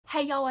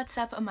Hey y'all, what's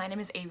up? My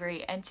name is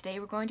Averie, and today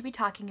we're going to be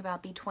talking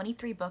about the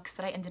 23 books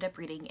that I ended up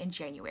reading in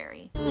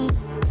January.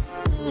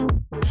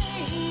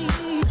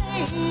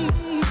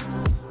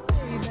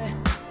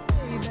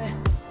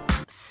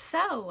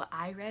 So,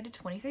 I read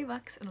 23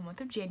 books in the month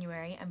of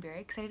January. I'm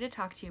very excited to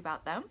talk to you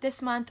about them.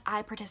 This month,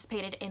 I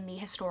participated in the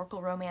historical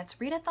romance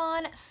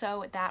readathon,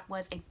 so that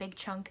was a big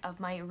chunk of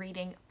my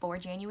reading for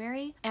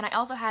January. And I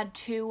also had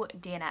 2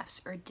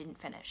 DNFs, or didn't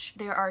finish.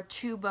 There are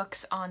 2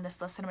 books on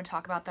this list that I'm going to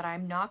talk about that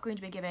I'm not going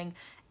to be giving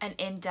an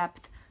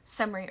in-depth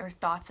summary or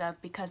thoughts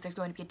of because there's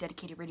going to be a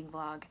dedicated reading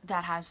vlog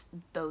that has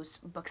those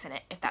books in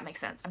it, if that makes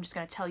sense. I'm just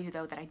going to tell you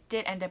though that I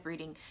did end up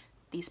reading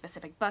these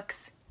specific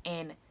books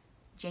in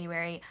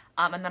January,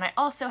 and then I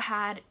also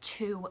had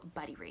 2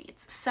 buddy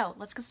reads. So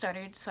let's get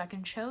started so I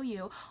can show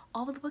you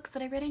all of the books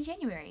that I read in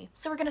January.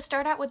 So we're gonna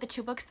start out with the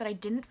 2 books that I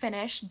didn't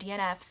finish,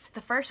 DNFs.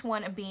 The first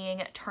one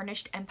being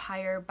Tarnished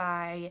Empire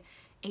by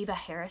Ava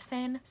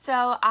Harrison.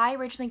 So I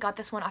originally got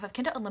this one off of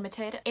Kindle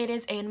Unlimited. It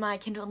is in my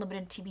Kindle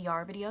Unlimited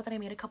TBR video that I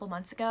made a couple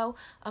months ago.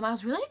 I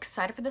was really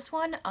excited for this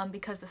one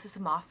because this is a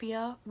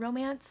mafia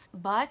romance,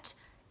 but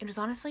it was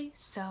honestly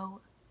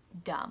so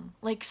dumb.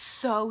 Like,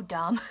 so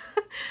dumb.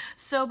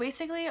 So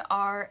basically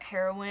our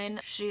heroine,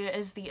 she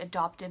is the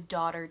adoptive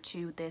daughter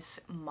to this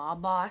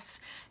mob boss,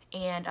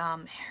 and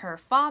her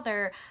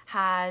father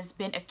has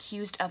been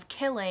accused of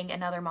killing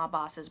another mob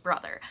boss's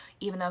brother.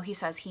 Even though he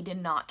says he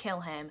did not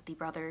kill him, the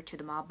brother to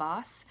the mob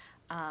boss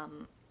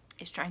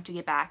is trying to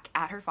get back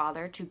at her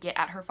father,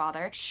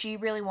 She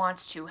really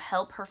wants to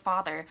help her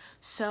father,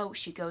 so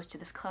she goes to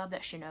this club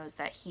that she knows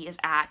that he is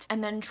at,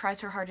 and then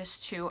tries her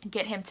hardest to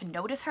get him to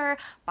notice her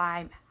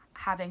by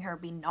having her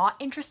be not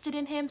interested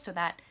in him so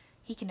that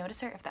he can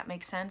notice her, if that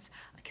makes sense.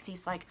 Because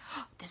he's like,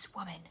 oh, this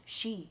woman,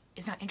 she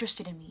is not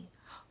interested in me.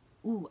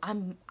 Ooh,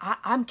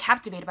 I'm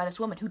captivated by this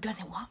woman who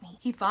doesn't want me.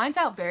 He finds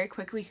out very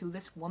quickly who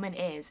this woman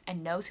is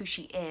and knows who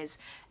she is,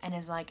 and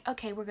is like,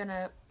 okay, we're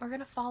gonna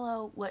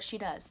follow what she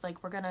does.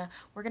 Like, we're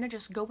gonna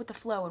just go with the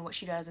flow and what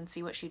she does and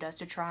see what she does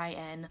to try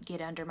and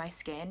get under my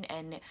skin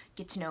and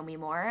get to know me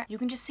more. You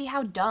can just see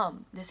how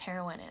dumb this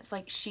heroine is.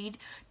 Like, she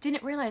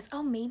didn't realize,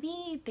 oh,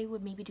 maybe they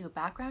would maybe do a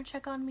background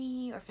check on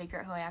me or figure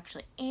out who I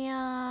actually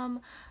am.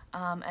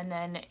 And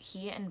then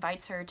he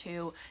invites her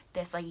to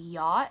this like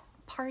yacht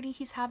party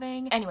he's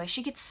having. Anyway,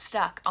 she gets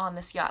stuck on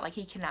this yacht. Like,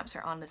 he kidnaps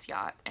her on this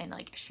yacht, and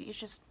like, she is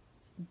just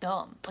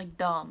dumb. Like,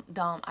 dumb.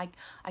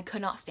 I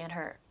could not stand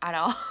her at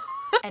all.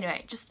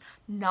 Anyway, just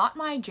not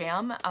my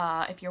jam.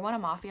 If you want a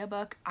mafia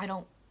book, I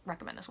don't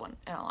recommend this one,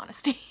 in all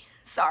honesty.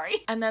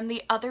 Sorry. And then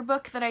the other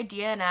book that I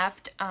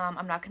DNF'd,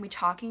 I'm not gonna be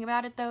talking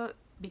about it though,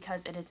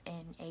 because it is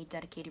in a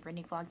dedicated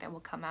reading vlog that will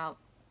come out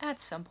at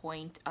some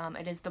point.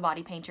 It is The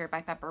Body Painter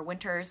by Pepper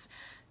Winters.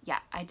 Yeah,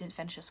 I did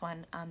finish this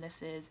one.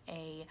 This is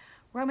a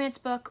romance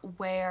book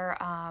where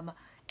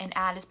an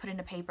ad is put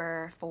into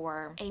paper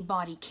for a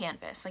body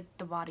canvas, like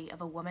the body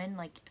of a woman.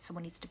 Like,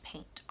 someone needs to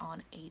paint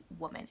on a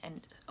woman,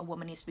 and a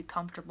woman needs to be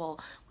comfortable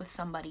with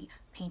somebody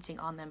painting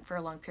on them for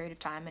a long period of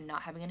time and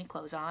not having any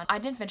clothes on. I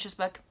didn't finish this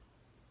book,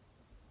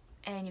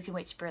 and you can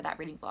wait for that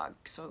reading vlog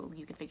so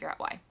you can figure out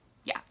why.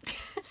 Yeah.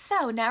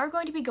 So now we're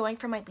going to be going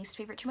from my least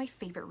favorite to my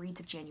favorite reads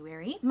of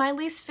January. My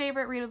least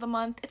favorite read of the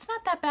month, it's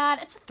not that bad,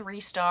 it's a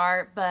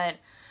 3-star, but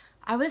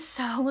I was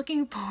so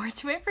looking forward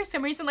to it. For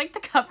some reason, like, the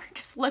cover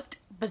just looked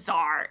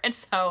bizarre, and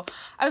so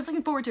I was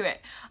looking forward to it.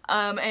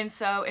 And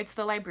so it's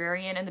The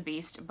Librarian and the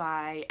Beast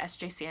by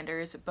S.J.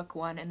 Sanders, book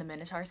 1 in the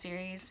Minotaur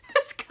series.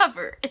 This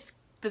cover is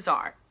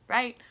bizarre,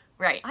 right?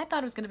 Right. I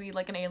thought it was gonna be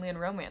like an alien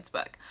romance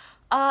book.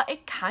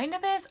 It kind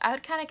of is. I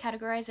would kind of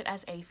categorize it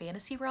as a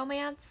fantasy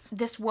romance.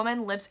 This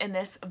woman lives in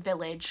this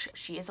village.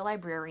 She is a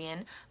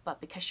librarian,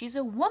 but because she's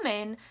a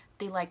woman,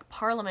 the like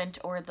parliament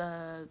or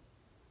the,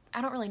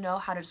 I don't really know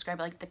how to describe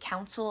it, like the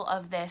council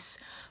of this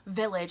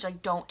village,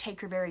 like, don't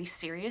take her very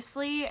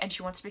seriously, and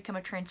she wants to become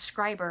a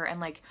transcriber and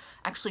like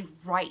actually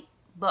write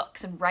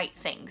books and write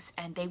things,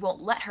 and they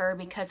won't let her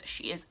because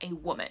she is a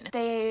woman.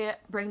 They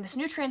bring this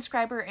new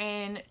transcriber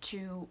in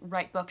to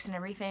write books and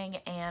everything,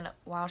 and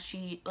while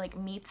she like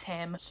meets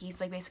him,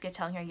 he's like basically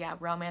telling her, yeah,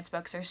 romance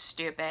books are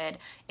stupid.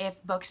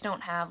 If books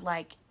don't have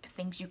like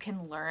things you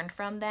can learn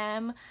from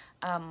them,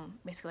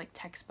 basically like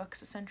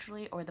textbooks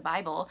essentially, or the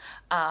Bible,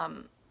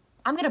 I'm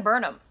gonna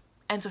burn them.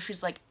 And so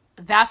she's like,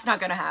 that's not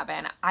gonna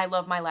happen. I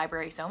love my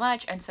library so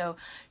much. And so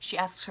she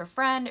asks her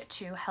friend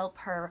to help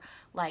her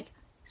like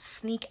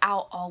sneak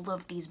out all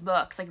of these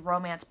books, like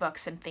romance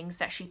books and things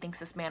that she thinks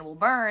this man will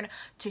burn,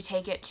 to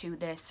take it to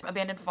this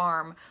abandoned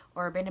farm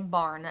or abandoned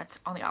barn that's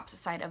on the opposite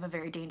side of a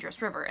very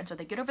dangerous river. And so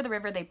they get over the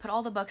river, they put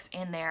all the books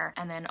in there,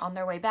 and then on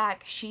their way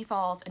back, she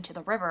falls into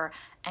the river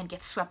and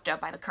gets swept up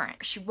by the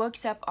current. She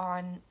wakes up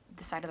on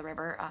the side of the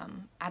river,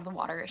 out of the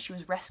water. She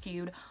was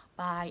rescued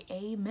by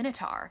a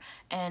minotaur,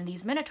 and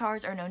these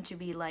minotaurs are known to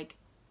be like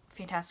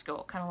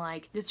fantastical, kind of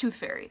like the Tooth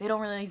Fairy. They don't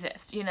really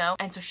exist, you know?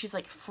 And so she's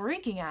like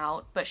freaking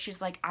out, but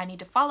she's like, I need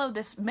to follow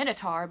this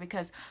minotaur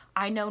because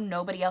I know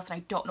nobody else and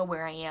I don't know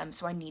where I am,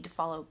 so I need to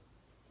follow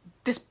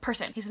this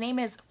person. His name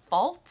is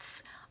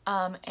Faltz.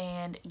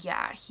 And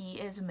yeah, he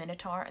is a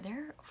minotaur.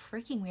 They're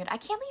freaking weird. I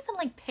can't even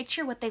like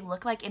picture what they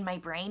look like in my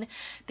brain.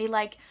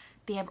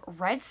 They have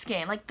red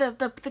skin. Like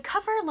the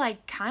cover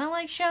like kind of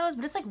like shows,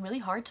 but it's like really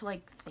hard to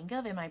like think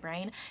of in my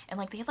brain. And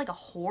like they have like a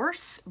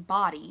horse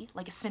body,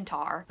 like a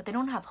centaur, but they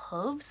don't have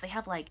hooves. They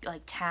have like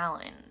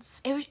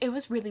talons. It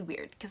was really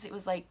weird because it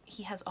was like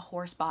he has a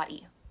horse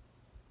body,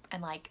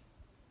 and like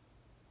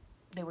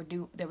they were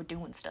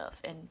doing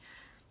stuff, and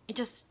it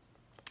just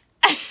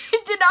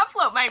it did not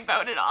float my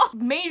boat at all.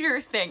 Major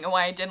thing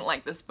why I didn't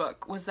like this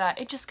book was that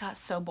it just got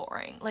so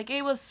boring. Like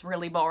it was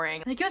really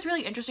boring. Like it was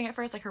really interesting at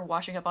first, like her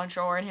washing up on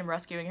shore and him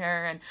rescuing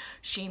her and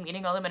she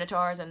meeting all the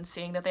minotaurs and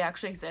seeing that they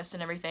actually exist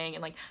and everything,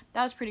 and like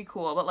that was pretty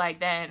cool. But like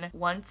then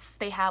once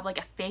they have like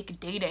a fake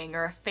dating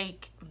or a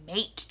fake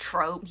mate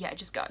trope, yeah, it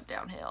just got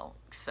downhill.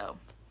 So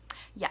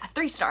yeah,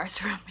 3 stars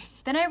from me.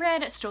 Then I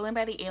read Stolen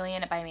by the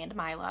Alien by Amanda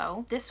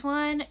Milo. This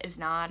one is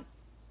not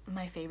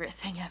my favorite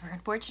thing ever,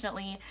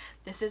 unfortunately.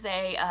 This is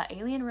a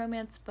alien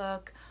romance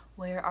book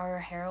where our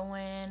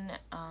heroine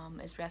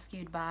is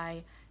rescued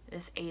by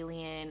this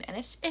alien, and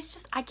it's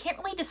just, I can't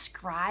really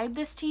describe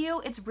this to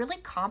you. It's really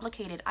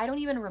complicated. I don't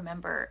even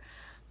remember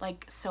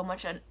like so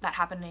much that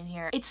happened in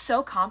here. It's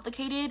so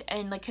complicated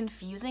and like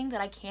confusing that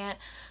I can't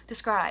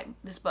describe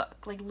this book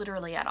like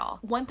literally at all.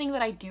 One thing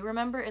that I do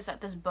remember is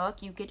that this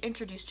book, you get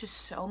introduced to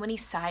so many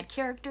side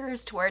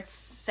characters to where it's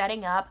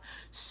setting up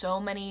so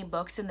many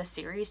books in the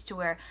series to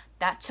where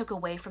that took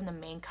away from the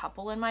main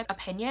couple in my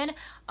opinion.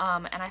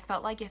 And I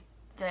felt like if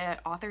the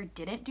author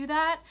didn't do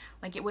that,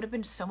 like it would have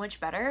been so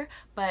much better,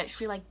 but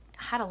she like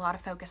had a lot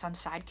of focus on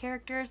side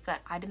characters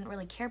that I didn't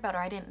really care about or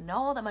I didn't know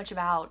all that much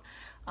about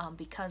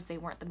because they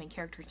weren't the main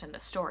characters in the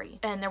story.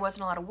 And there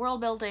wasn't a lot of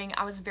world building.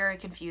 I was very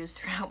confused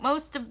throughout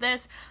most of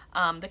this.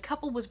 The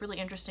couple was really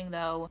interesting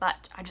though,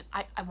 but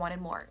I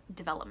wanted more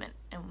development,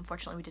 and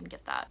unfortunately we didn't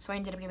get that. So I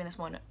ended up giving this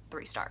one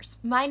 3 stars.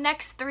 My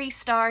next 3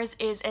 stars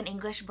is An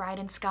English Bride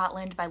in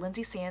Scotland by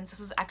Lindsay Sands. This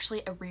was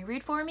actually a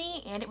reread for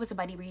me, and it was a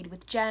buddy read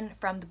with Jen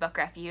from the Book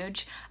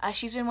Refuge.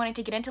 She's been wanting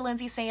to get into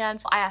Lindsay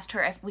Sands. I asked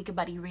her if we could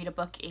buddy read a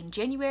book in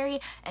January,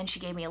 and she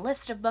gave me a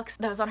list of books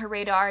that was on her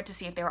radar to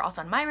see if they were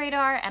also on my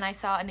radar, and I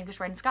saw An English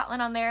Bride in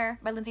Scotland on there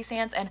by Lindsay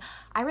Sands, and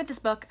I read this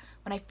book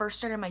when I first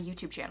started my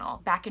YouTube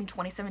channel back in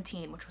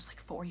 2017, which was like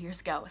 4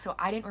 years ago, so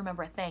I didn't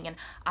remember a thing, and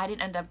I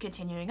didn't end up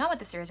continuing on with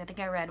the series. I think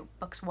I read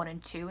books 1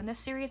 and 2 in this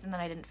series, and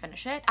then I didn't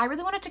finish it. I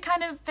really wanted to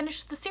kind of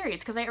finish the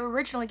series because I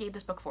originally gave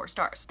this book 4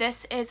 stars.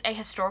 This is a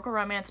historical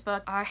romance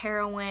book. Our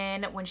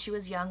heroine, when she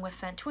was young, was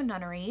sent to a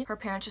nunnery. Her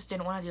parents just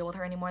didn't want to deal with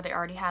her anymore. They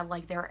already had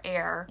like their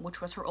heir, which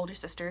was her older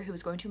sister, who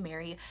was going to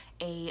marry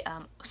a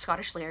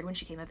Scottish laird when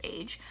she came of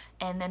age,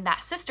 and then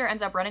that sister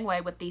ends up running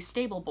away with the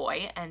stable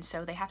boy, and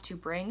so they have to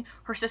bring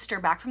her sister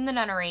back from the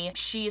nunnery.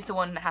 She's the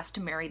one that has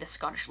to marry the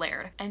Scottish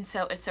laird, and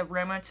so it's a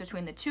romance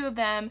between the two of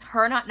them,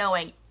 her not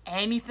knowing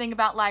anything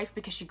about life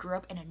because she grew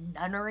up in a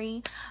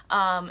nunnery.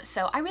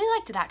 So I really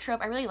liked that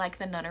trope. I really like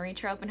the nunnery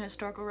trope in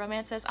historical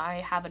romances. I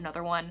have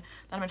another one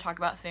that I'm gonna talk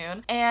about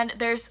soon. And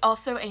there's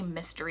also a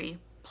mystery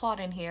plot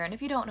in here, and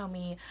if you don't know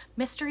me,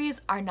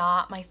 mysteries are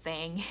not my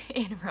thing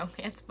in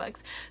romance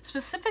books,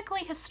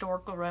 specifically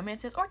historical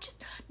romances, or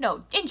just,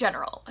 no, in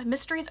general.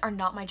 Mysteries are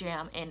not my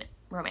jam in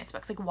romance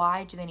books. Like,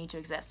 why do they need to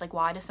exist? Like,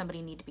 why does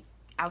somebody need to be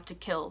out to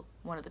kill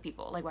one of the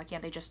people? Like, why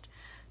can't they just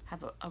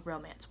have a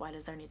romance? Why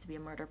does there need to be a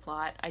murder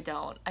plot? I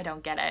don't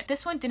get it.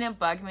 This one didn't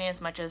bug me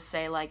as much as,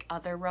 say, like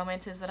other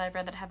romances that I've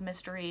read that have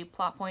mystery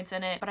plot points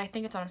in it, but I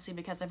think it's honestly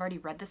because I've already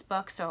read this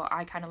book, so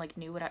I kind of like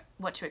knew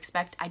what to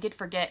expect. I did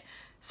forget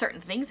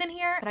certain things in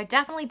here, but I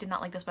definitely did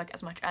not like this book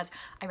as much as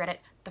I read it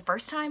the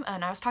first time.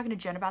 And I was talking to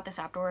Jen about this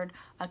afterward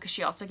because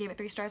she also gave it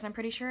 3 stars, I'm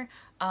pretty sure,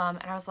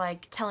 and I was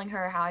like telling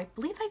her how I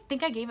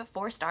think I gave it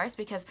 4 stars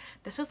because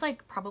this was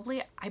like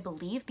probably, I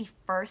believe, the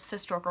first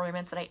historical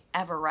romance that I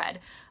ever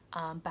read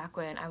back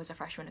when I was a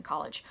freshman in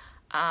college,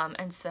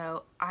 and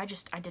so I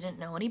didn't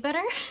know any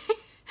better.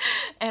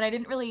 And I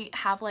didn't really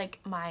have like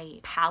my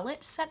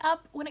palette set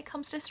up when it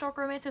comes to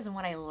historical romances and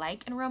what I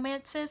like in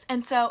romances,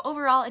 and so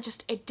overall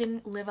it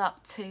didn't live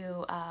up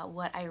to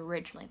what I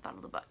originally thought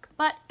of the book.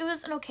 But it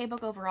was an okay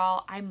book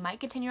overall. I might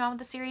continue on with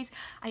the series.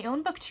 I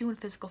own book 2 in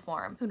physical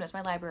form. Who knows,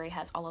 my library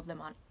has all of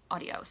them on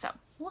audio, so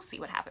we'll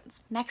see what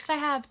happens. Next I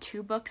have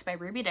 2 books by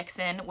Ruby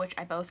Dixon, which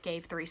I both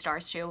gave 3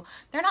 stars to.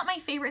 They're not my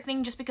favorite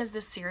thing just because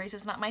this series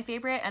is not my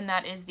favorite, and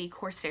that is the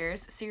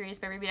Corsairs series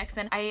by Ruby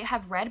Dixon. I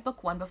have read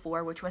book 1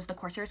 before, which was The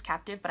Corsairs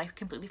Captive, but I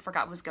completely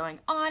forgot what was going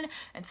on,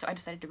 and so I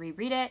decided to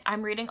reread it.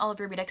 I'm reading all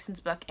of Ruby Dixon's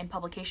book in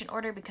publication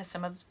order because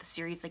some of the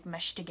series like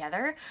mesh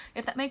together,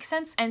 if that makes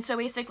sense. And so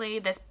basically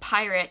this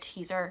pirate,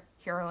 he's our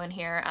hero in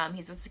here,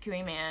 he's a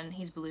Sakui man,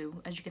 he's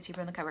blue, as you can see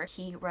from the cover.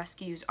 He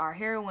rescues our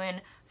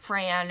heroine,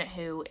 Fran,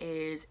 who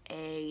is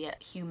a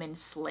human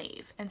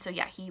slave. And so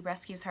yeah, he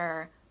rescues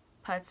her,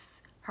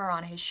 puts her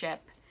on his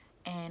ship,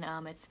 and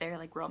it's their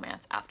like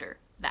romance after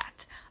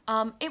that.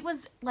 It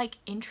was like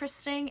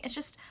interesting. It's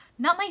just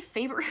not my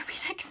favorite Ruby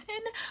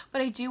Dixon,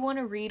 but I do want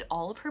to read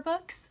all of her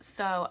books,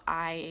 so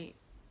I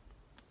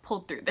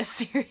pulled through this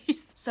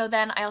series. So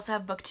then I also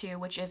have book 2,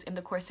 which is In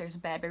the Corsair's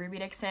Bed by Ruby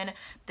Dixon.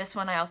 This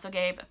one I also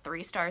gave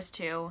 3 stars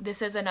to.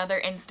 This is another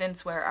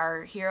instance where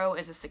our hero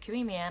is a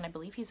Sakui man. I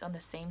believe he's on the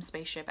same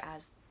spaceship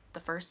as the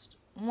first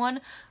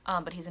one,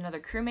 but he's another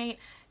crewmate,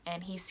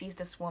 and he sees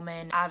this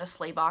woman at a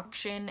slave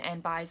auction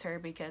and buys her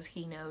because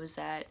he knows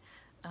that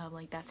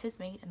like that's his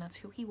mate and that's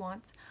who he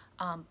wants.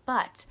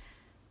 But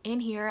in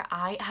here,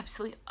 I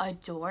absolutely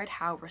adored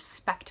how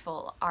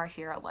respectful our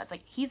hero was.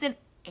 Like, he's an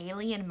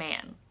alien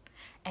man.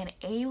 And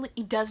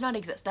he does not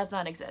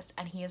exist,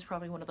 and he is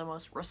probably one of the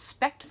most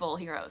respectful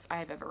heroes I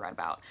have ever read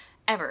about,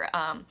 ever.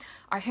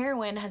 Our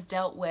heroine has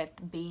dealt with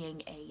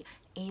being a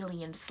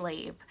alien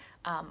slave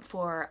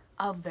for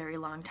a very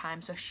long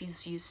time, so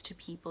she's used to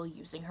people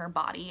using her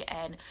body,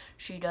 and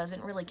she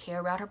doesn't really care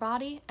about her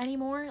body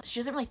anymore.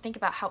 She doesn't really think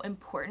about how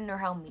important or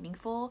how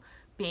meaningful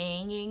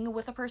being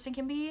with a person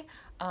can be,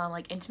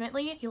 like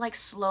intimately. He like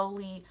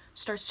slowly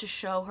starts to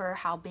show her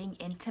how being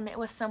intimate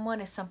with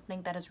someone is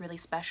something that is really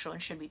special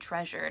and should be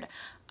treasured,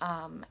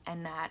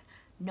 and that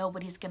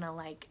nobody's gonna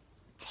like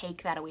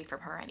take that away from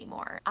her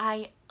anymore.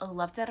 I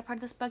loved that part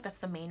of this book. That's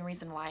the main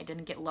reason why I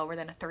didn't get lower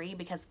than a 3,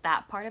 because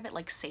that part of it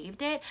like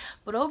saved it,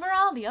 but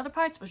overall the other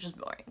parts was just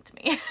boring to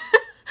me.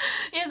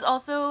 It is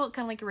also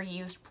kind of like a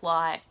reused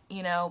plot,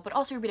 you know, but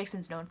also Ruby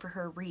Dixon's known for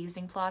her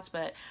reusing plots,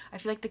 but I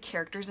feel like the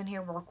characters in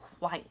here were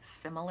quite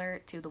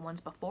similar to the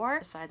ones before,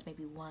 besides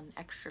maybe one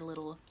extra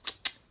little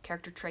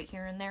character trait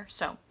here and there.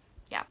 So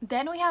yeah.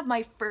 Then we have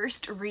my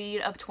first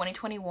read of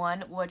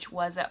 2021, which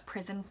was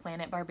Prison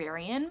Planet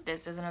Barbarian.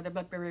 This is another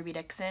book by Ruby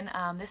Dixon.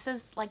 This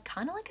is like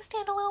kind of like a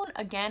standalone.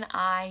 Again,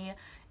 I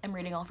am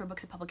reading all of her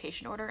books in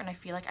publication order, and I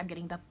feel like I'm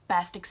getting the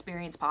best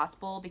experience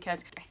possible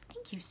because I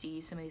think you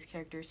see some of these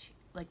characters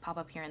like pop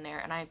up here and there,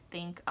 and I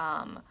think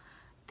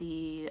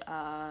the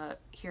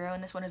hero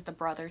in this one is the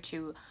brother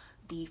to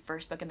the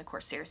first book in the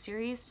Corsair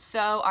series.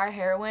 So our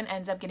heroine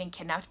ends up getting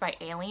kidnapped by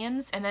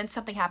aliens, and then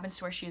something happens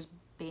to where she is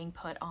being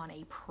put on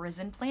a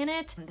prison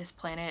planet, and this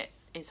planet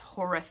is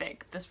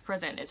horrific. This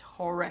prison is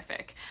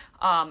horrific.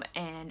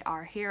 And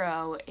our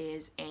hero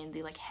is in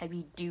the like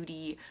heavy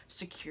duty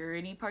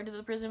security part of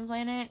the prison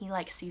planet. He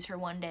like sees her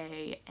one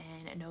day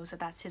and knows that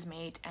that's his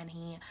mate, and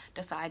he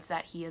decides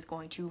that he is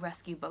going to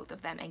rescue both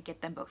of them and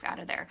get them both out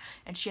of there.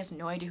 And she has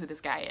no idea who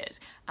this guy is,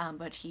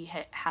 but he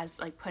has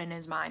like put in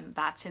his mind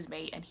that's his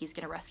mate and he's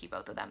gonna rescue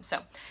both of them.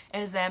 So it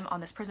is them on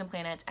this prison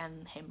planet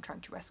and him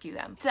trying to rescue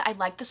them. So I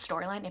like the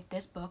storyline. If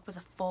this book was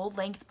a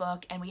full-length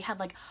book and we had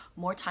like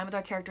more time with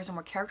our characters and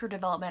more character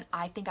development,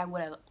 I think I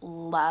would have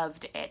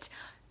loved it,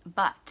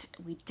 but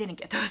we didn't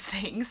get those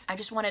things. I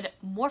just wanted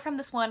more from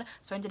this one,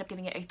 so I ended up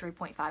giving it a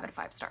 3.5 out of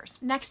 5 stars.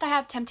 Next I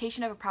have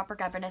Temptation of a Proper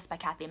Governess by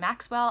Kathy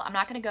Maxwell. I'm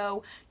not going to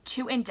go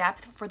too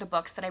in-depth for the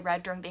books that I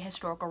read during the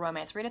historical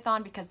romance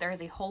readathon because there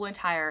is a whole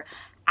entire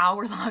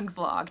hour-long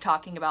vlog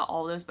talking about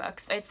all those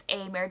books. It's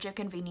a marriage of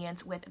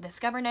convenience with this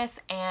governess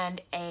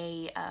and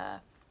a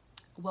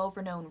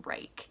well-renowned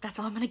rake. That's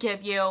all I'm gonna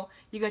give you.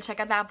 You go check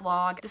out that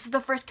vlog. This is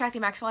the first Kathy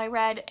Maxwell I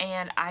read,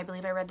 and I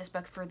believe I read this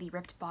book for the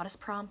Ripped Bodice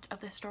prompt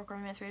of the Historical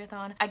Romance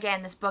Readathon.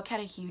 Again, this book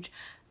had a huge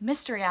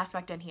mystery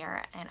aspect in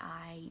here, and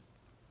I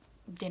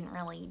didn't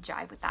really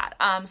jive with that.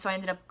 So I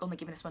ended up only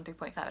giving this one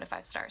 3.5 out of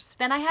 5 stars.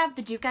 Then I have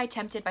The Duke I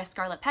Tempted by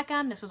Scarlett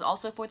Peckham. This was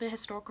also for the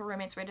Historical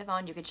Romance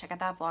Readathon. You can check out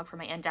that vlog for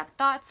my in-depth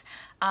thoughts.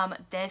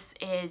 This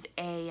is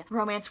a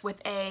romance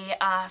with a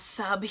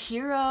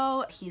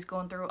sub-hero. He's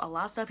going through a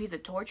lot of stuff. He's a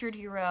tortured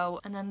hero.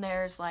 And then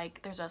there's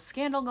a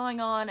scandal going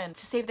on, and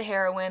to save the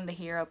heroine, the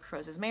hero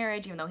proposes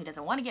marriage even though he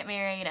doesn't want to get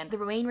married. And the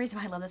main reason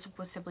why I love this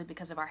was simply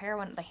because of our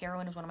heroine. The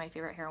heroine is one of my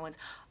favorite heroines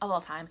of all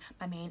time.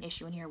 My main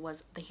issue in here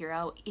was the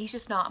hero. He's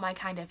just not my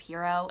kind of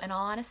hero, in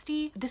all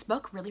honesty. This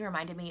book really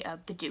reminded me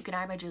of The Duke and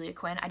I by Julia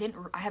Quinn. I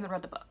haven't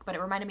read the book, but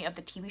it reminded me of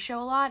the TV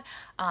show a lot.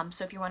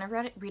 So if you want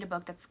to read a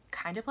book that's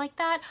kind of like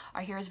that,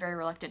 our hero is very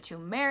reluctant to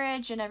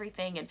marriage and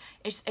everything, and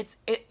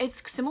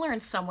it's similar in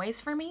some ways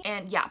for me.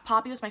 And yeah,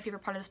 Poppy was my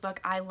favorite part of this book.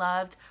 I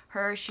loved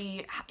her.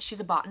 She's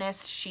a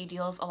botanist. She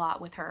deals a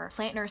lot with her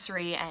plant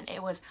nursery, and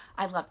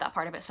I loved that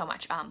part of it so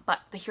much. But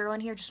the hero in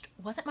here just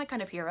wasn't my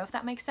kind of hero, if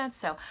that makes sense.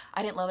 So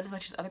I didn't love it as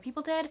much as other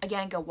people did.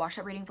 Again, go watch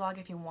that reading vlog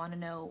if you want to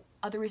know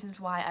other reasons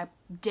why I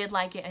did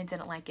like it and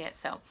didn't like it.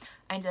 So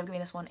I ended up giving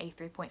this one a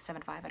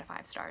 3.75 out of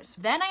 5 stars.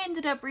 Then I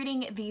ended up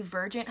reading The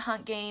Virgin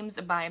Hunt Games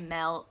by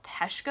Mel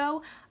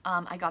Teschko.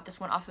 I got this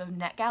one off of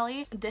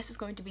NetGalley. This is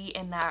going to be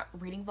in that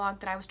reading vlog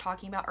that I was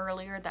talking about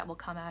earlier that will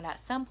come out at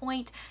some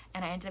point,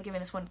 and I ended up giving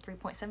this one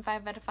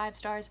 3.75 out of 5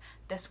 stars.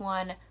 This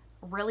one,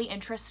 really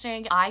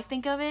interesting. I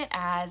think of it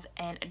as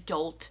an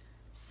adult,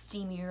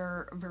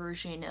 steamier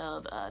version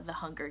of The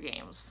Hunger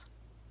Games.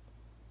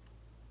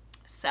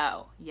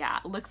 So yeah,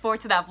 look forward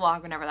to that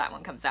vlog whenever that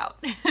one comes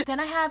out. Then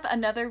I have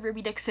another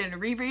Ruby Dixon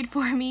reread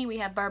for me. We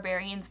have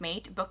Barbarian's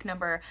Mate, book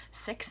number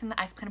 6 in the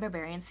Ice Planet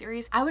Barbarian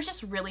series. I was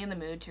just really in the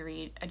mood to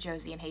read a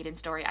Josie and Hayden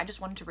story. I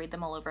just wanted to read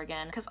them all over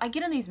again because I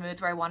get in these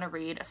moods where I want to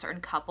read a certain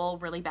couple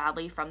really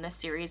badly from this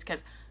series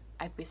because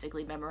I've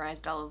basically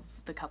memorized all of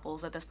the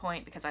couples at this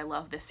point because I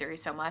love this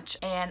series so much.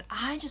 And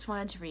I just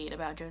wanted to read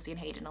about Josie and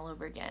Hayden all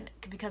over again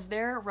because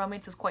their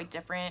romance is quite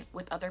different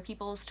with other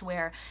people's, to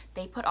where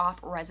they put off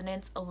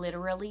resonance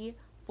literally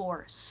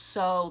for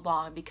so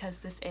long because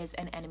this is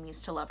an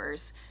enemies to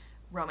lovers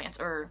romance,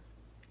 or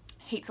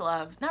hate to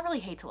love, not really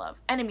hate to love,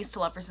 enemies to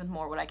lovers is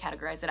more what I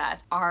categorize it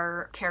as.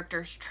 Our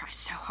characters try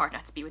so hard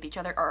not to be with each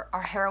other, or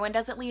our heroine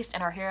does at least,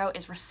 and our hero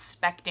is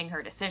respecting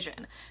her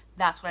decision.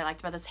 That's what I liked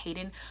about this.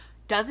 Hayden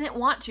doesn't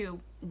want to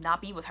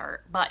not be with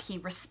her, but he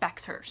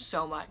respects her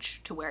so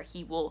much to where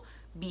he will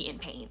be in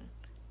pain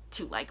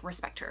to like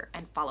respect her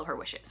and follow her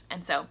wishes.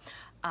 And so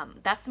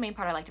that's the main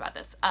part I liked about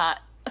this. A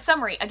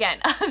summary, again,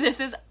 this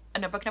is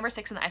book number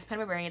 6 in the Ice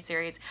Planet Barbarian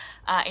series,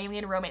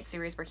 alien romance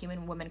series where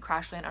human women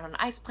crash land on an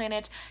ice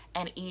planet,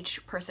 and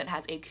each person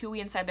has a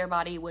Kui inside their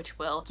body which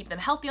will keep them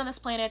healthy on this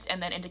planet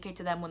and then indicate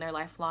to them when their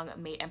lifelong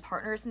mate and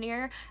partner is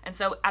near. And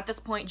so at this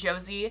point,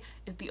 Josie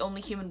is the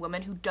only human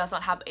woman who does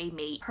not have a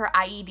mate. Her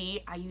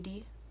IUD,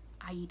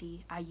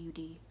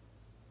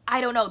 I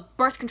don't know,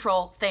 birth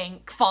control thing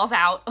falls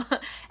out,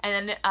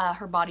 and then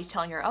her body's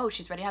telling her, oh,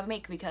 she's ready to have a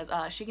mate because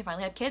she can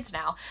finally have kids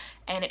now.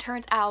 And it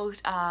turns out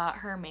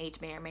her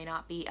mate may or may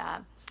not be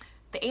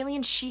the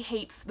alien she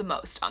hates the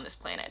most on this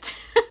planet.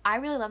 I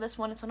really love this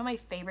one. It's one of my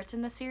favorites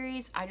in the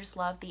series. I just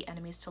love the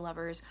enemies to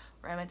lovers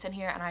romance in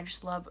here, and I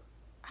just love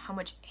how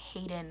much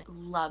Hayden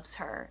loves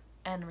her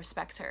and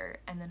respects her,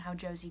 and then how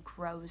Josie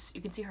grows. You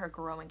can see her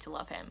growing to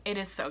love him. It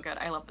is so good.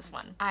 I love this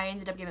one. I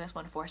ended up giving this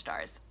one 4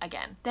 stars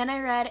again. Then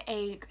I read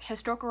a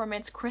historical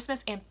romance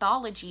Christmas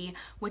anthology,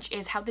 which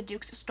is How the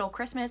Dukes Stole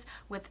Christmas,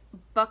 with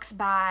books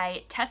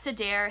by Tessa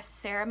Dare,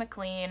 Sarah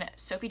McLean,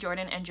 Sophie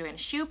Jordan, and Joanna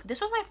Shoup.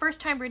 This was my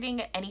first time reading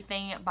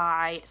anything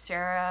by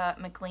Sarah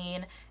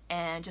McLean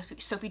and just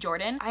Sophie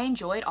Jordan. I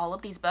enjoyed all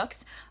of these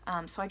books,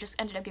 so I just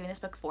ended up giving this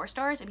book 4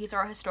 stars. These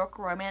are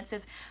historical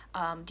romances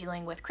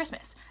dealing with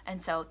Christmas,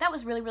 and so that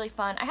was really, really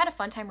fun. I had a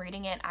fun time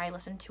reading it. I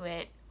listened to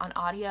it on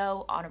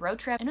audio on a road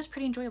trip, and it was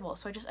pretty enjoyable,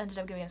 so I just ended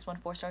up giving this one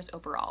 4 stars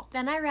overall.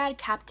 Then I read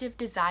Captive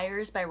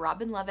Desires by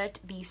Robin Levitt,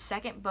 the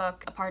second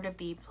book, a part of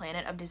the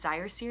Planet of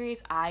Desire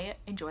series. I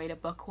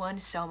enjoyed book 1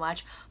 so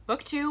much.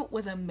 Book 2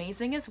 was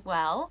amazing as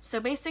well. So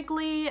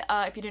basically,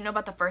 if you didn't know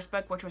about the first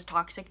book, which was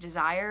Toxic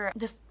Desire,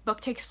 this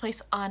book takes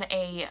place on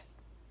a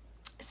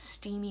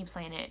steamy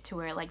planet to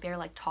where like there are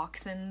like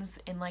toxins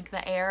in like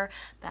the air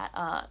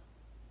that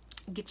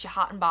get you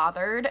hot and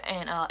bothered,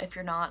 and if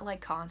you're not like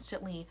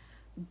constantly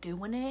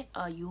doing it,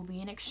 you will be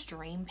in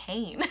extreme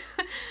pain.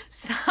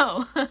 So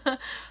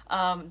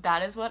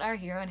that is what our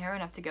hero and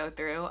heroine have to go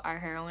through. Our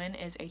heroine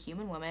is a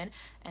human woman,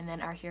 and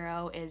then our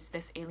hero is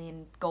this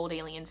alien, gold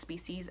alien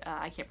species.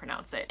 I can't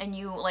pronounce it. And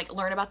you like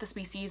learn about the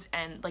species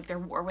and like their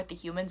war with the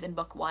humans in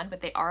book 1, but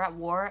they are at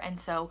war, and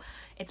so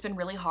it's been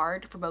really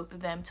hard for both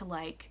of them to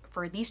like,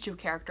 for these two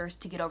characters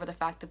to get over the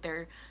fact that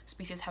their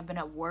species have been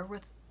at war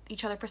with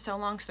each other for so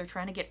long, so they're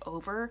trying to get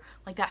over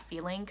like that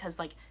feeling, because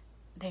like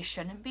they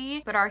shouldn't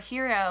be. But our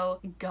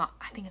hero,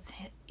 I think it's,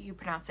 you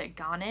pronounce it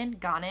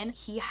Ganon,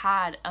 he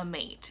had a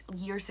mate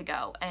years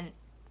ago, and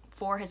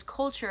for his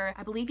culture,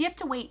 I believe you have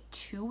to wait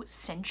 2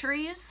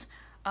 centuries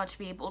to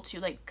be able to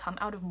like come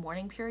out of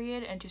mourning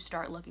period and to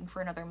start looking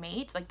for another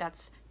mate. Like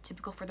that's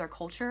typical for their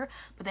culture.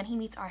 But then he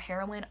meets our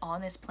heroine on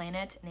this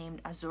planet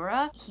named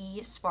Azura.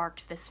 He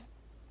sparks this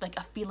like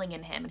a feeling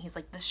in him, and he's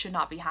like, this should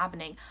not be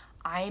happening.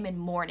 I am in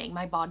mourning.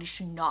 My body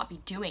should not be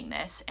doing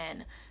this.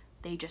 And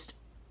they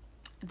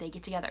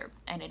get together,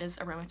 and it is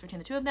a romance between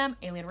the two of them,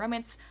 alien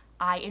romance.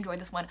 I enjoyed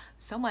this one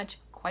so much,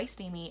 quite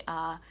steamy.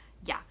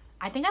 Yeah,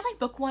 I think I like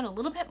book 1 a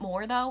little bit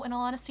more though, in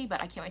all honesty,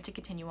 but I can't wait to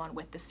continue on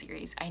with this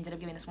series. I ended up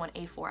giving this one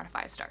a 4 out of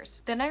 5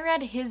 stars. Then I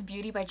read His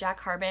Beauty by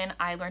Jack Harbin.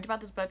 I learned about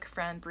this book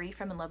from Brie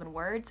from 11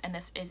 Words, and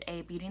this is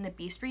a Beauty and the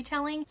Beast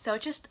retelling. So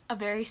it's just a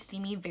very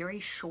steamy, very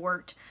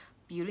short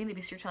Beauty and the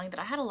Beast retelling that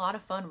I had a lot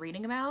of fun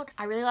reading about.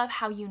 I really love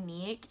how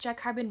unique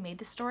Jack Harbin made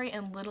the story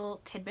and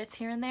little tidbits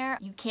here and there.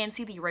 You can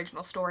see the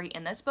original story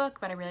in this book,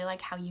 but I really like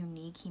how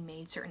unique he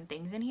made certain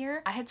things in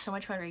here. I had so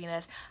much fun reading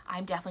this.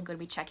 I'm definitely going to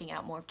be checking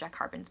out more of Jack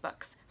Harbin's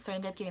books. So I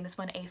ended up giving this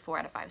one a 4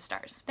 out of 5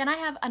 stars. Then I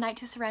have A Night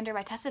to Surrender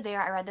by Tessa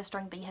Dare. I read this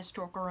during the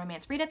Historical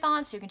Romance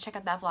Readathon, so you can check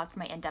out that vlog for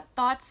my in-depth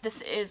thoughts.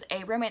 This is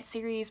a romance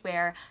series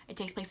where it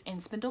takes place in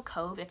Spindle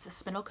Cove. It's a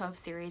Spindle Cove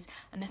series,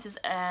 and this is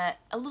a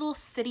little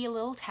city, a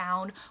little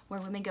town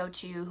where women go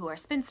to who are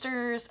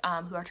spinsters,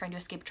 who are trying to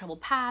escape a troubled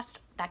past,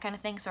 that kind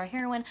of thing. So our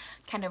heroine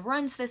kind of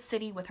runs this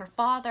city with her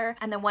father,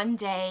 and then one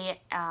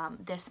day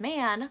this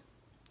man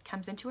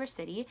comes into her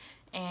city,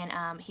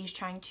 and he's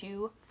trying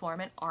to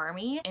form an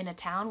army in a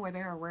town where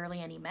there are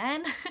rarely any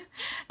men.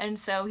 And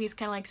so he's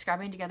kind of like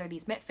scrapping together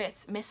these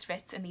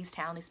misfits in these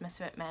towns, these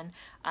misfit men,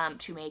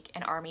 to make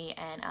an army,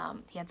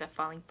 and he ends up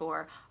falling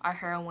for our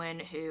heroine,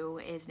 who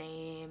is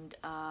named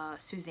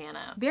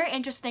Susanna. Very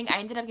interesting. I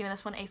ended up giving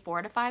this one a 4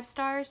 out of 5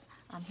 stars.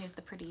 Here's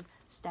the pretty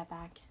step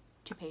back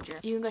 2-pager.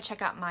 You can go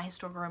check out my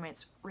historical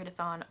romance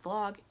readathon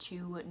vlog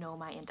to know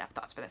my in-depth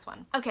thoughts for this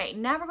one. Okay,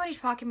 now we're going to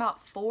be talking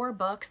about 4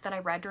 books that I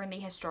read during the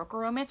historical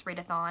romance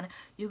readathon.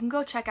 You can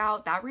go check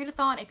out that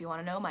readathon if you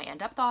want to know my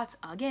in-depth thoughts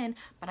again,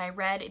 but I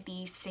read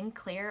the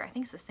Sinclair, I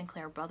think it's the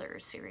Sinclair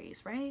Brothers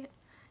series, right?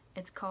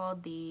 It's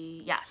called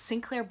the, yeah,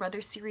 Sinclair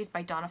Brothers series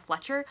by Donna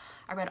Fletcher.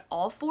 I read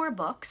all 4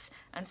 books,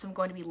 and so I'm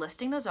going to be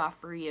listing those off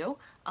for you,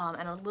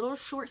 and a little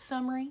short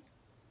summary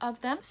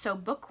of them. So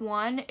book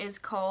 1 is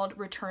called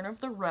Return of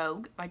the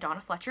Rogue by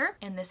Donna Fletcher,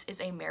 and this is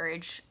a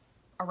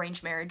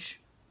arranged marriage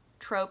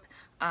trope,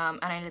 and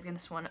I ended up giving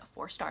this one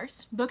 4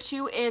 stars. Book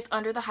 2 is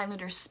Under the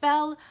Highlander's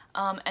Spell,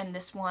 and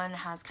this one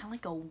has kind of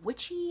like a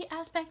witchy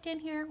aspect in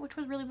here, which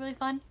was really, really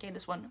fun. Gave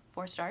this one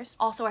 4 stars.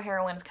 Also, our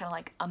heroine is kind of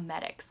like a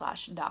medic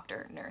slash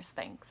doctor nurse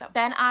thing. So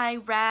then I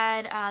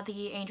read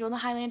The Angel and the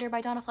Highlander by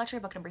Donna Fletcher,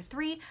 book number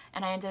 3,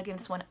 and I ended up giving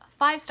this one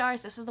 5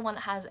 stars. This is the one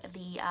that has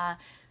the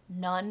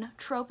nun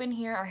trope in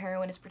here. Our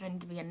heroine is pretending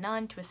to be a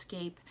nun to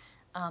escape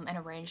an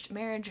arranged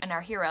marriage, and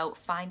our hero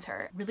finds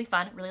her. Really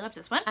fun, really loved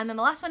this one. And then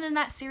the last one in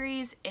that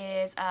series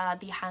is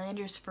The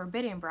Highlander's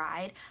Forbidden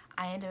Bride.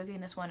 I ended up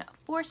giving this one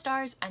 4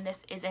 stars, and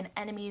this is an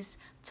enemies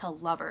to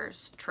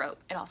lovers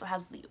trope. It also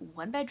has the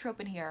 1-bed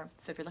trope in here,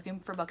 so if you're looking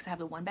for books that have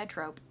the 1-bed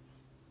trope,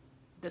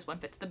 this one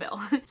fits the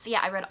bill. So yeah,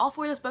 I read all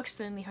 4 of those books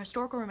in the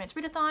historical romance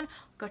readathon.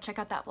 Go check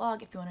out that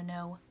vlog if you want to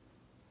know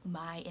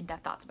my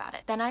in-depth thoughts about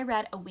it. Then I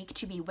read A Week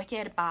to Be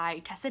Wicked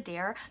by Tessa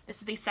Dare. This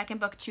is the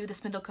second book to the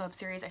Spindle Cove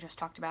series I just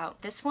talked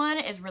about. This one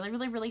is really,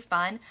 really, really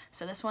fun.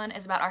 So this one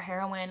is about our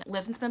heroine,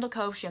 lives in Spindle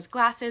Cove, she has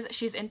glasses,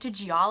 she's into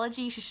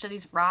geology, she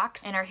studies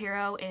rocks, and our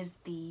hero is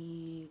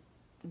the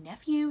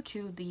nephew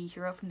to the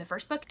hero from the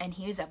first book, and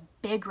he's a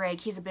big rig,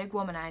 he's a big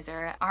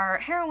womanizer. Our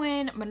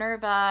heroine,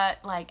 Minerva,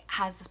 like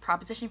has this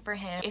proposition for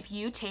him: if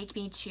you take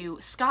me to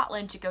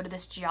Scotland to go to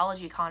this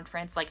geology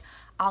conference, like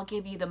I'll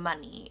give you the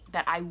money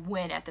that I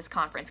win at this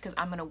conference, because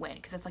I'm gonna win,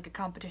 because it's like a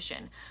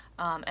competition.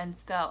 And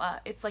so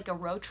it's like a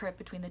road trip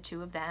between the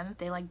 2 of them.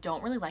 They like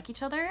don't really like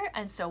each other,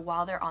 and so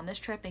while they're on this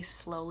trip they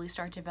slowly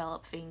start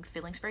developing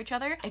feelings for each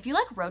other. If you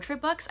like road trip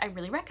books, I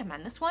really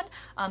recommend this one,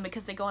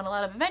 because they go on a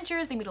lot of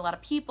adventures, they meet a lot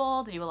of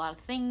people, they do a lot of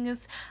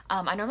things.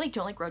 I normally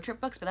don't like road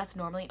trip books, but that's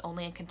normally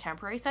only in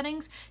contemporary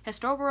settings.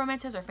 Historical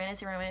romances or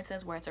fantasy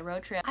romances where it's a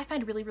road trip, I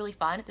find really, really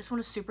fun. This one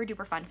was super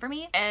duper fun for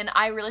me, and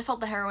I really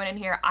felt the heroine in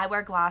here. I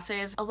wear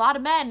glasses. A lot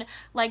of men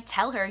like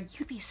tell her,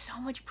 you'd be so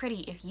much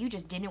pretty if you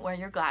just didn't wear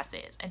your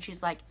glasses, and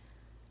she's like,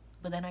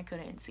 but then I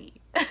couldn't see.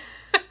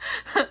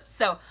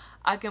 So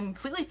I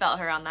completely felt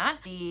her on that.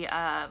 The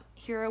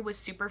hero was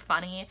super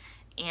funny,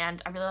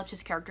 and I really loved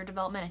his character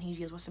development, and he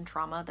deals with some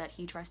trauma that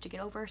he tries to get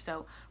over,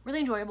 so really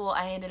enjoyable.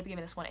 I ended up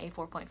giving this one a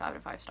 4.5 out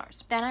of 5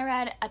 stars. Then I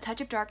read A Touch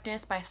of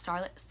Darkness by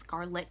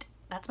Scarlett,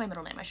 that's my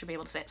middle name, I should be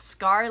able to say it,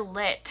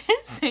 Scarlett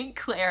St.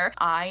 Clair.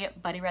 I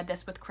buddy read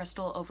this with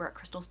Crystal over at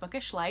Crystal's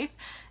Bookish Life,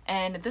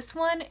 and this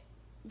one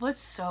was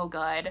so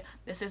good.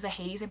 This is a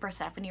Hades and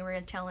Persephone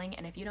retelling,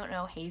 and if you don't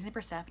know, Hades and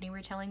Persephone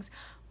retellings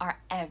are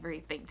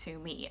everything to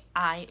me.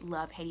 I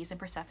love Hades and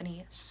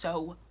Persephone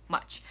so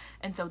much,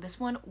 and so this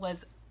one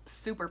was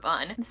super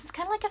fun. This is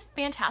kind of like a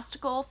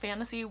fantastical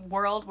fantasy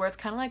world where it's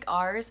kind of like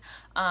ours,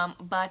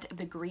 but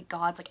the Greek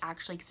gods like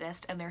actually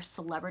exist and they're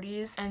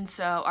celebrities. And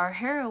so our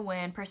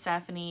heroine,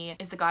 Persephone,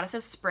 is the goddess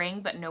of spring,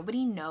 but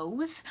nobody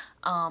knows,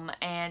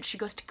 and she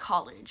goes to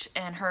college,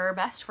 and her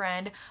best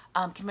friend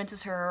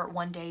convinces her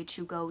one day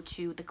to go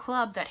to the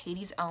club that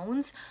Hades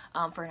owns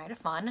for a night of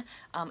fun,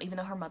 even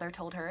though her mother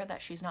told her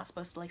that she's not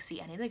supposed to like see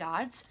any of the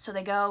gods. So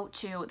they go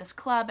to this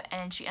club,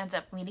 and she ends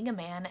up meeting a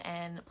man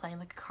and playing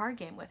like a card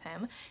game with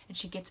him, and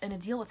she gets in a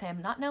deal with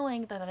him, not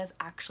knowing that that is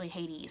actually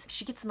Hades.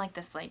 She gets in like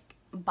this like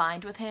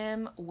bind with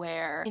him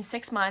where in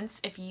 6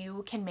 months, if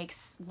you can make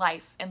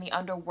life in the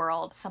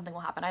underworld, something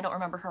will happen. I don't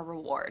remember her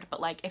reward, but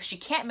like if she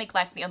can't make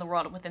life in the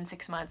underworld within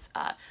 6 months,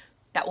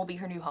 that will be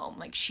her new home.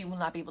 Like she will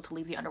not be able to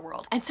leave the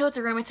underworld. And so it's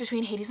a romance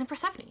between Hades and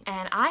Persephone.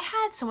 And I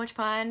had so much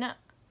fun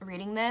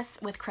reading this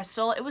with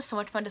Crystal. It was so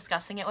much fun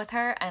discussing it with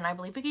her, and I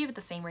believe we gave it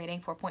the same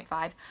rating,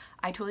 4.5.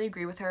 I totally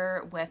agree with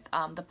her with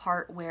the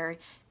part where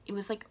it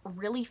was like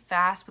really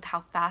fast with how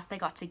fast they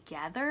got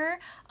together.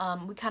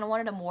 We kind of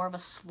wanted a more of a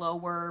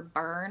slower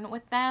burn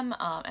with them,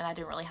 and that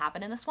didn't really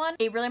happen in this one.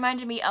 It really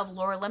reminded me of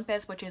Lore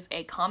Olympus, which is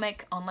a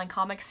online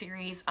comic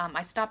series.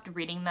 I stopped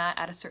reading that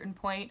at a certain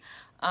point,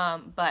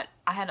 but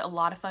I had a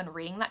lot of fun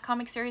reading that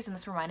comic series, and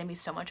this reminded me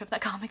so much of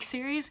that comic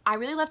series. I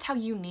really loved how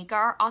unique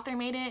our author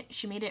made it.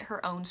 She made it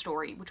her own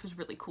story, which was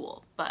really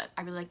cool, but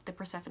I really liked the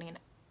Persephone and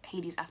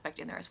Hades aspect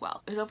in there as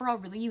well. It was overall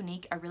really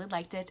unique. I really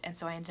liked it, and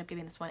so I ended up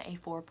giving this one a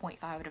 4.5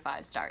 out of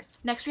 5 stars.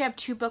 Next, we have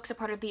 2 books, a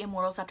part of the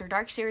Immortals After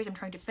Dark series. I'm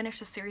trying to finish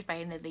this series by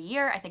the end of the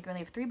year. I think we only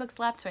have 3 books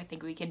left, so I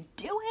think we can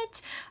do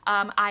it.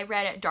 I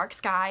read Dark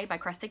Sky by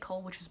Crested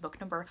Cole, which is book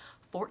number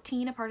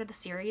 14, a part of the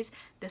series.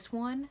 This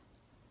one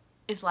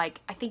is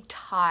like, I think,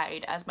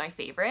 tied as my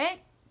favorite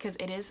because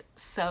it is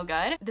so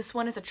good. This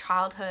one is a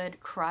childhood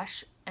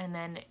crush, and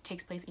then it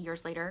takes place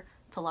years later.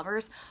 to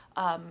lovers,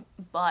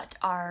 but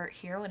our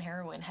hero and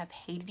heroine have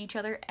hated each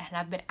other and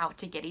have been out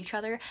to get each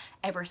other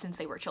ever since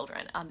they were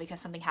children, because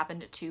something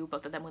happened to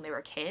both of them when they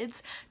were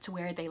kids to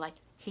where they like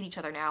hate each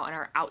other now and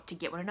are out to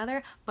get one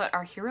another. But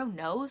our hero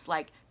knows,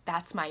 like,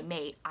 that's my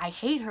mate. I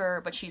hate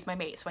her, but she's my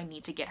mate, so I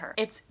need to get her.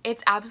 It's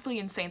absolutely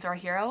insane. So our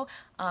hero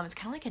is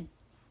kind of like a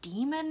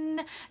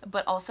demon,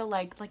 but also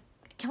like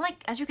kind of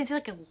like, as you can see,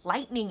 like a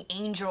lightning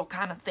angel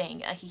kind of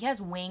thing. He has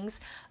wings.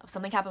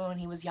 Something happened when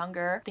he was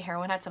younger. The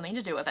heroine had something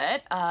to do with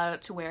it,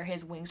 to where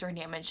his wings are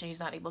damaged and he's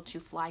not able to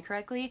fly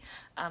correctly,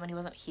 and he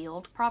wasn't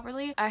healed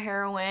properly. Our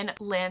heroine,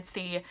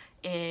 Lancey,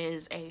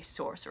 is a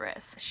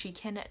sorceress. She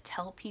can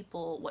tell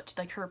people what,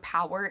 like, her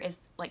power is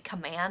like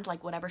command,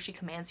 like whatever she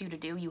commands you to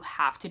do, you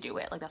have to do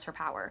it. Like, that's her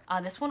power.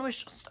 This one was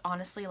just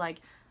honestly like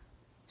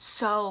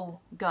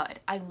so good.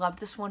 I loved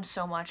this one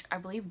so much. I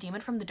believe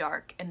Demon from the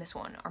Dark and this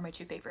one are my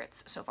two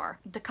favorites so far.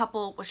 The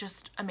couple was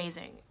just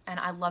amazing, and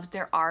I loved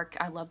their arc.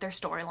 I loved their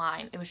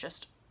storyline. It was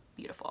just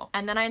beautiful.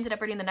 And then I ended up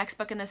reading the next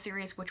book in this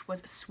series, which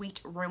was Sweet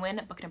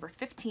Ruin, book number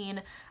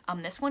 15.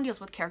 This one deals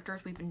with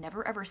characters we've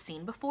never ever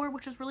seen before,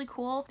 which was really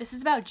cool. This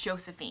is about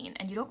Josephine,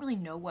 and you don't really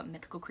know what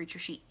mythical creature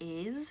she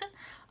is,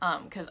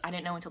 because I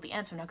didn't know until the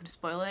end, so I'm not going to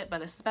spoil it, but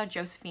this is about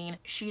Josephine.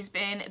 She's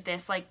been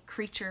this like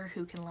creature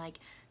who can like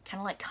kind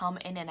of like come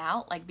in and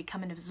out, like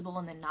become invisible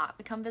and then not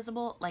become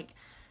visible. Like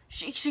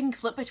she can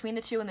flip between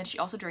the two, and then she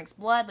also drinks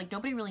blood. Like,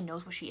 nobody really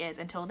knows what she is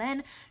until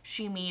then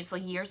she meets,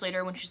 like, years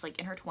later when she's like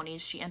in her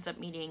 20s, she ends up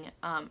meeting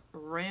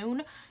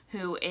Rune,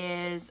 who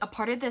is a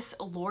part of this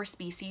lore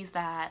species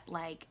that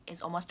like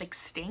is almost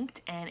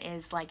extinct and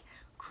is like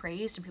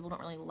crazed, and people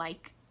don't really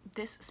like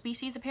this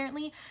species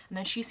apparently. And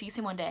then she sees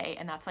him one day,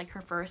 and that's like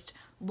her first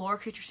lore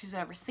creature she's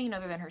ever seen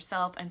other than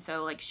herself, and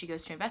so like she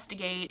goes to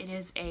investigate. It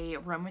is a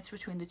romance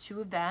between the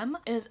two of them.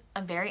 It is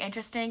very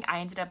interesting. I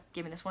ended up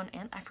giving this one,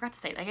 and I forgot to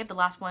say it, I gave the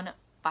last one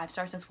 5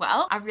 stars as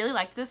well. I really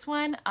liked this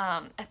one.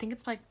 I think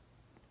it's like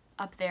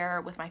up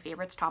there with my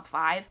favorites, top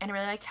 5, and I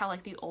really liked how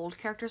like the old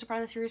characters are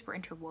part of the series were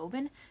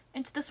interwoven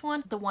into this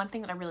one. The one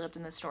thing that I really loved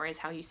in this story is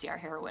how you see our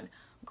heroine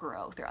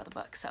grow throughout the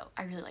book, so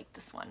I really liked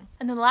this one.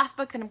 And then the last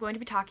book that I'm going to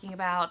be talking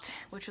about,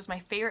 which was my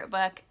favorite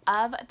book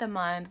of the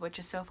month, which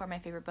is so far my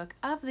favorite book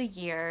of the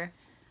year,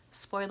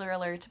 spoiler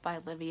alert, by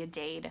Olivia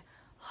Dade.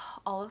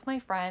 All of my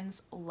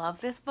friends love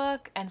this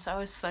book, and so I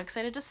was so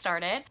excited to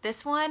start it.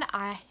 This one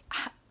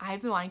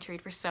I've been wanting to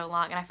read for so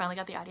long, and I finally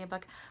got the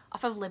audiobook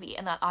off of Libby,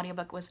 and that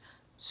audiobook was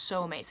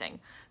so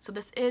amazing. So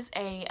this is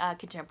a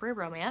contemporary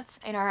romance,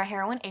 and our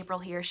heroine April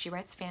here, she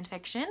writes fan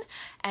fiction,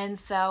 and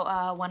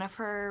so one of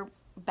her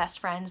best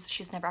friends,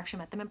 she's never actually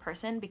met them in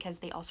person because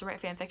they also write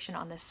fan fiction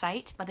on this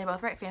site, but they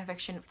both write fan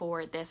fiction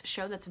for this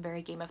show that's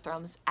very Game of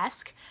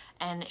Thrones-esque,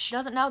 and she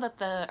doesn't know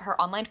that her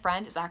online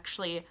friend is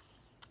actually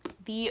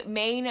the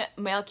main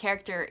male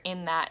character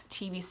in that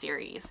TV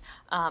series,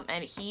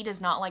 and he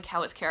does not like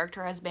how his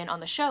character has been on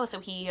the show, so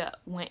he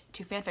went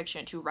to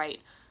fanfiction to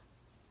write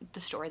the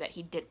story that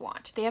he did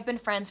want. They have been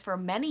friends for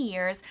many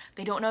years.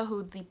 They don't know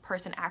who the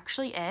person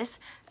actually is,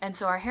 and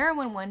so our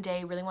heroine one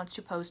day really wants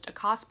to post a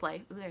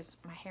cosplay. Ooh, there's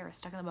my hair is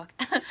stuck in the book.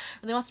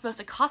 Really wants to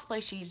post a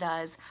cosplay she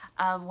does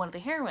of one of the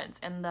heroines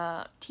in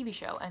the TV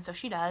show, and so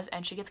she does,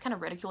 and she gets kind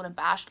of ridiculed and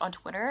bashed on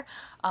Twitter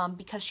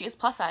because she is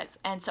plus size.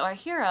 And so our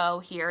hero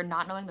here,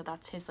 not knowing that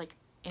that's his like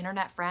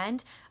internet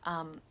friend,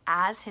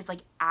 as his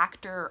like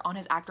actor on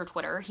his actor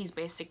Twitter, he's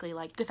basically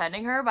like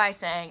defending her by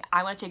saying,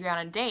 I want to take you on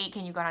a date,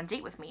 can you go on a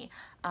date with me?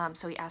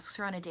 So he asks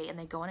her on a date, and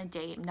they go on a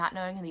date not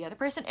knowing who the other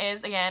person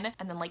is again,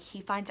 and then like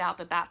he finds out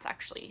that that's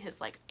actually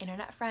his like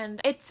internet friend.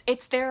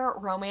 It's their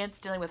romance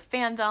dealing with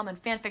fandom and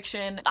fan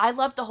fiction. I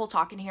love the whole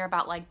talk in here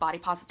about like body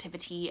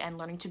positivity and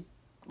learning to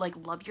like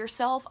love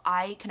yourself.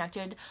 I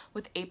connected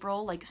with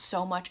April like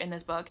so much in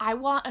this book. I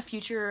want a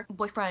future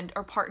boyfriend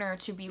or partner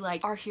to be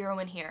like our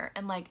heroine here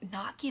and like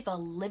not give a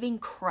living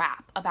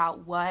crap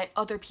about what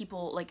other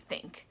people like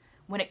think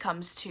when it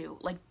comes to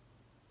like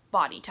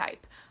body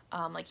type.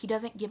 Like he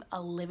doesn't give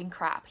a living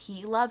crap.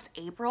 He loves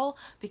April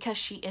because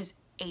she is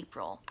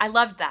April. I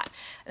loved that.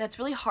 And that's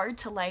really hard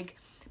to like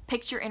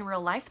picture in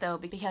real life though,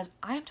 because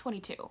I am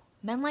 22.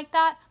 Men like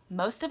that,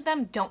 most of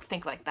them don't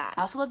think like that.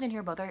 I also loved in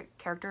here both our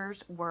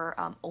characters were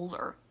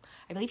older.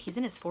 I believe he's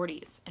in his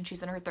 40s and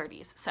she's in her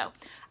 30s. So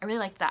I really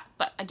liked that.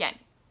 But again,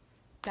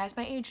 guys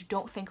my age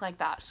don't think like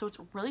that. So it's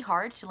really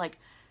hard to like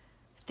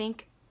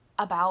think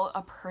about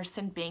a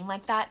person being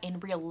like that in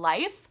real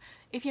life,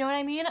 if you know what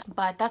I mean.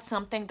 But that's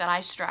something that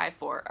I strive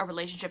for, a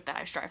relationship that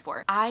I strive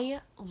for.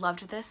 I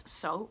loved this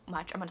so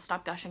much. I'm gonna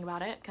stop gushing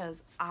about it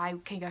because I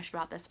can gush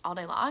about this all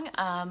day long.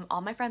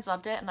 All my friends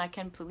loved it, and I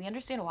completely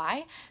understand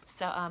why.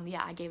 So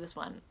yeah, I gave this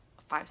one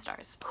 5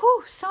 stars.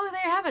 Whew, so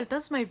there you have it.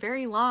 That's my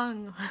very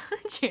long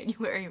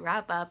January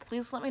wrap up.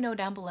 Please let me know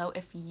down below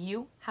if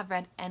you have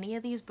read any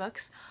of these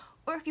books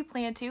or if you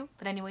plan to.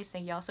 But anyways,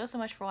 thank y'all so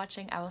much for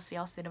watching. I will see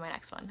y'all soon in my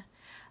next one.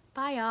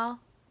 Bye y'all.